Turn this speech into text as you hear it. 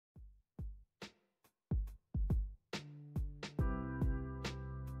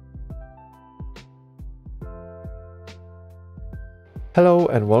Hello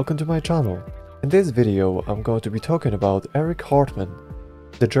and welcome to my channel. In this video I'm going to be talking about Erich Hartmann,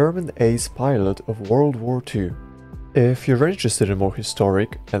 the German ace pilot of World War II. If you're interested in more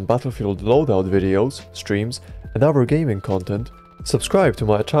historic and battlefield loadout videos, streams and other gaming content, subscribe to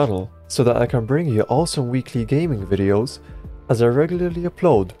my channel so that I can bring you awesome weekly gaming videos as I regularly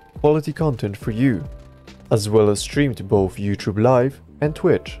upload quality content for you, as well as stream to both YouTube Live and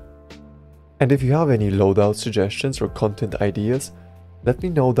Twitch. And if you have any loadout suggestions or content ideas, let me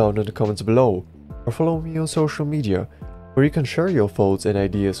know down in the comments below, or follow me on social media, where you can share your thoughts and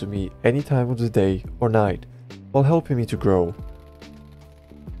ideas with me any time of the day or night, while helping me to grow.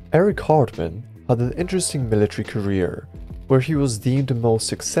 Erich Hartmann had an interesting military career, where he was deemed the most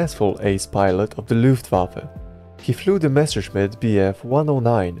successful ace pilot of the Luftwaffe. He flew the Messerschmitt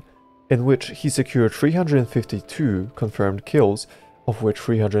BF109, in which he secured 352 confirmed kills, of which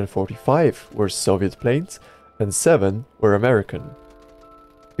 345 were Soviet planes and 7 were American.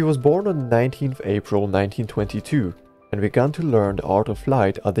 He was born on 19th April 1922 and began to learn the art of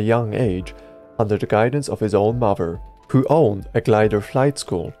flight at a young age under the guidance of his own mother, who owned a glider flight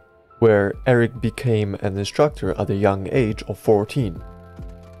school, where Erich became an instructor at a young age of 14.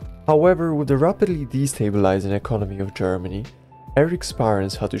 However, with the rapidly destabilizing economy of Germany, Erich's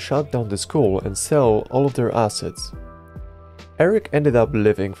parents had to shut down the school and sell all of their assets. Erich ended up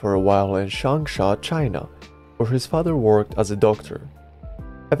living for a while in Changsha, China, where his father worked as a doctor.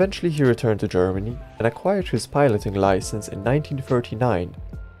 Eventually he returned to Germany and acquired his piloting license in 1939,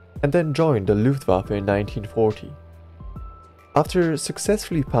 and then joined the Luftwaffe in 1940. After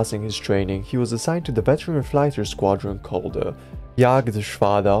successfully passing his training, he was assigned to the veteran fighter squadron called the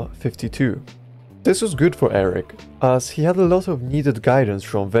Jagdgeschwader 52. This was good for Erich, as he had a lot of needed guidance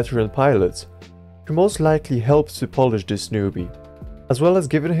from veteran pilots, who most likely helped to polish this newbie, as well as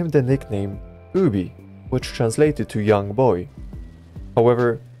giving him the nickname Bubi, which translated to young boy.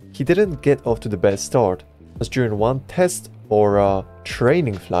 However, he didn't get off to the best start, as during one test or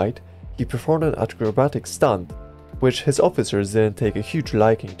training flight, he performed an acrobatic stunt, which his officers didn't take a huge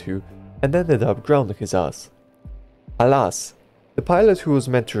liking to and ended up grounding his ass. Alas, the pilot who was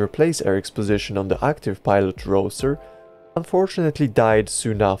meant to replace Erich's position on the active pilot roster unfortunately died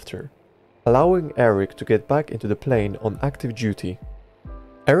soon after, allowing Erich to get back into the plane on active duty.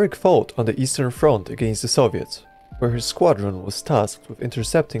 Erich fought on the Eastern Front against the Soviets, where his squadron was tasked with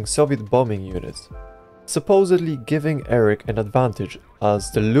intercepting Soviet bombing units, supposedly giving Erich an advantage as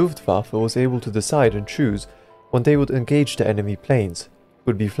the Luftwaffe was able to decide and choose when they would engage the enemy planes, who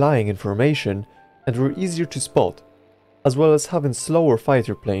would be flying in formation and were easier to spot, as well as having slower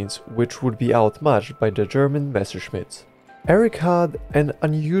fighter planes which would be outmatched by the German Messerschmitts. Erich had an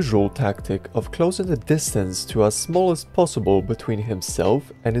unusual tactic of closing the distance to as small as possible between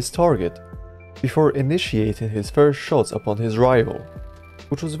himself and his target, before initiating his first shots upon his rival,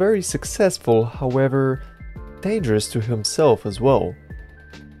 which was very successful, however dangerous to himself as well.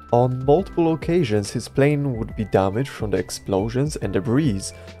 On multiple occasions his plane would be damaged from the explosions and debris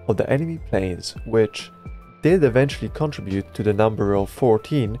of the enemy planes, which did eventually contribute to the number of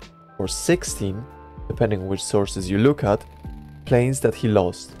 14 or 16, depending on which sources you look at, planes that he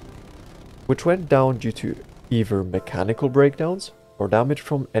lost, which went down due to either mechanical breakdowns or damage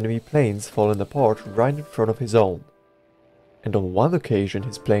from enemy planes falling apart right in front of his own. And on one occasion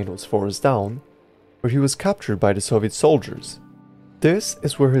his plane was forced down, where he was captured by the Soviet soldiers. This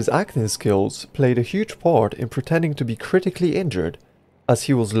is where his acting skills played a huge part in pretending to be critically injured, as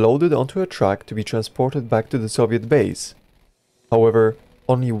he was loaded onto a truck to be transported back to the Soviet base. However,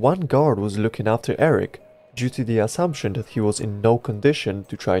 only one guard was looking after Erich due to the assumption that he was in no condition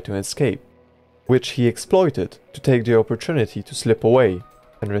to try to escape, which he exploited to take the opportunity to slip away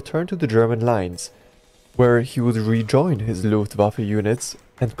and return to the German lines, where he would rejoin his Luftwaffe units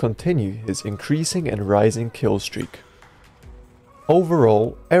and continue his increasing and rising kill streak.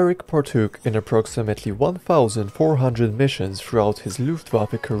 Overall, Erich partook in approximately 1,400 missions throughout his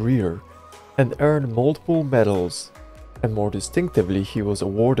Luftwaffe career and earned multiple medals, and more distinctively he was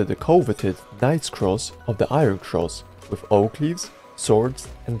awarded the coveted Knight's Cross of the Iron Cross with oak leaves, swords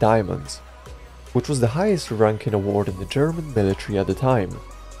and diamonds, which was the highest ranking award in the German military at the time,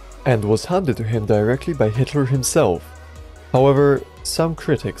 and was handed to him directly by Hitler himself. However, some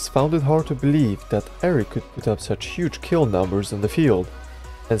critics found it hard to believe that Erich could put up such huge kill numbers on the field,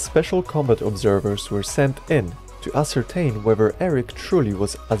 and special combat observers were sent in to ascertain whether Erich truly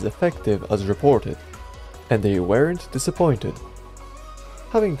was as effective as reported, and they weren't disappointed.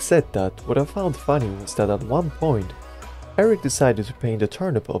 Having said that, what I found funny was that at one point, Erich decided to paint the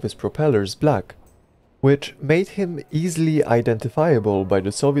turnip of his propellers black, which made him easily identifiable by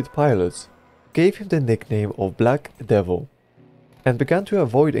the Soviet pilots, gave him the nickname of Black Devil. and began to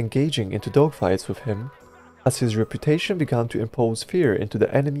avoid engaging into dogfights with him, as his reputation began to impose fear into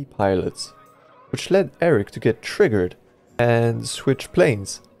the enemy pilots, which led Erich to get triggered and switch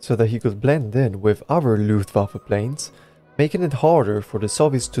planes so that he could blend in with other Luftwaffe planes, making it harder for the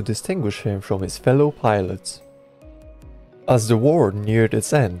Soviets to distinguish him from his fellow pilots. As the war neared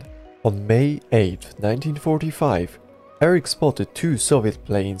its end, on May 8, 1945, Erich spotted two Soviet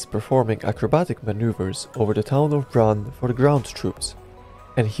planes performing acrobatic maneuvers over the town of Brunn for the ground troops,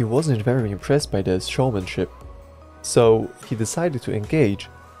 and he wasn't very impressed by their showmanship. So he decided to engage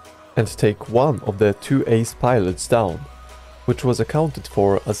and take one of the two ace pilots down, which was accounted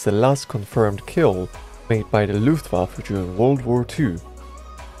for as the last confirmed kill made by the Luftwaffe during World War II.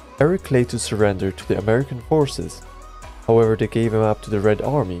 Erich later surrendered to the American forces, however they gave him up to the Red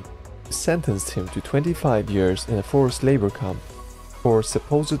Army, who sentenced him to 25 years in a forced labor camp for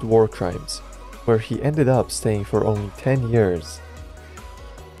supposed war crimes, where he ended up staying for only 10 years.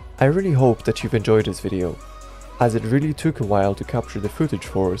 I really hope that you've enjoyed this video, as it really took a while to capture the footage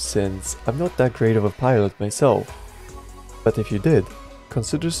for, since I'm not that great of a pilot myself. But if you did,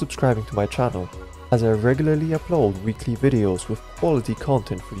 consider subscribing to my channel, as I regularly upload weekly videos with quality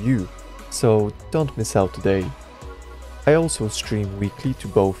content for you, so don't miss out today. I also stream weekly to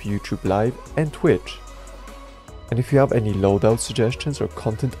both YouTube Live and Twitch. And if you have any loadout suggestions or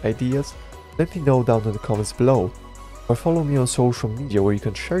content ideas, let me know down in the comments below, or follow me on social media where you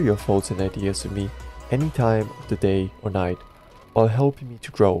can share your thoughts and ideas with me any time of the day or night, while helping me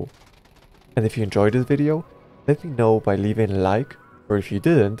to grow. And if you enjoyed this video, let me know by leaving a like, or if you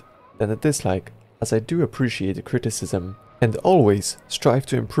didn't, then a dislike, as I do appreciate the criticism, and always strive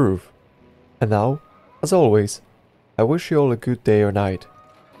to improve. And now, as always, I wish you all a good day or night,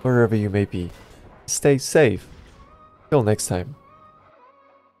 wherever you may be. Stay safe. Till next time.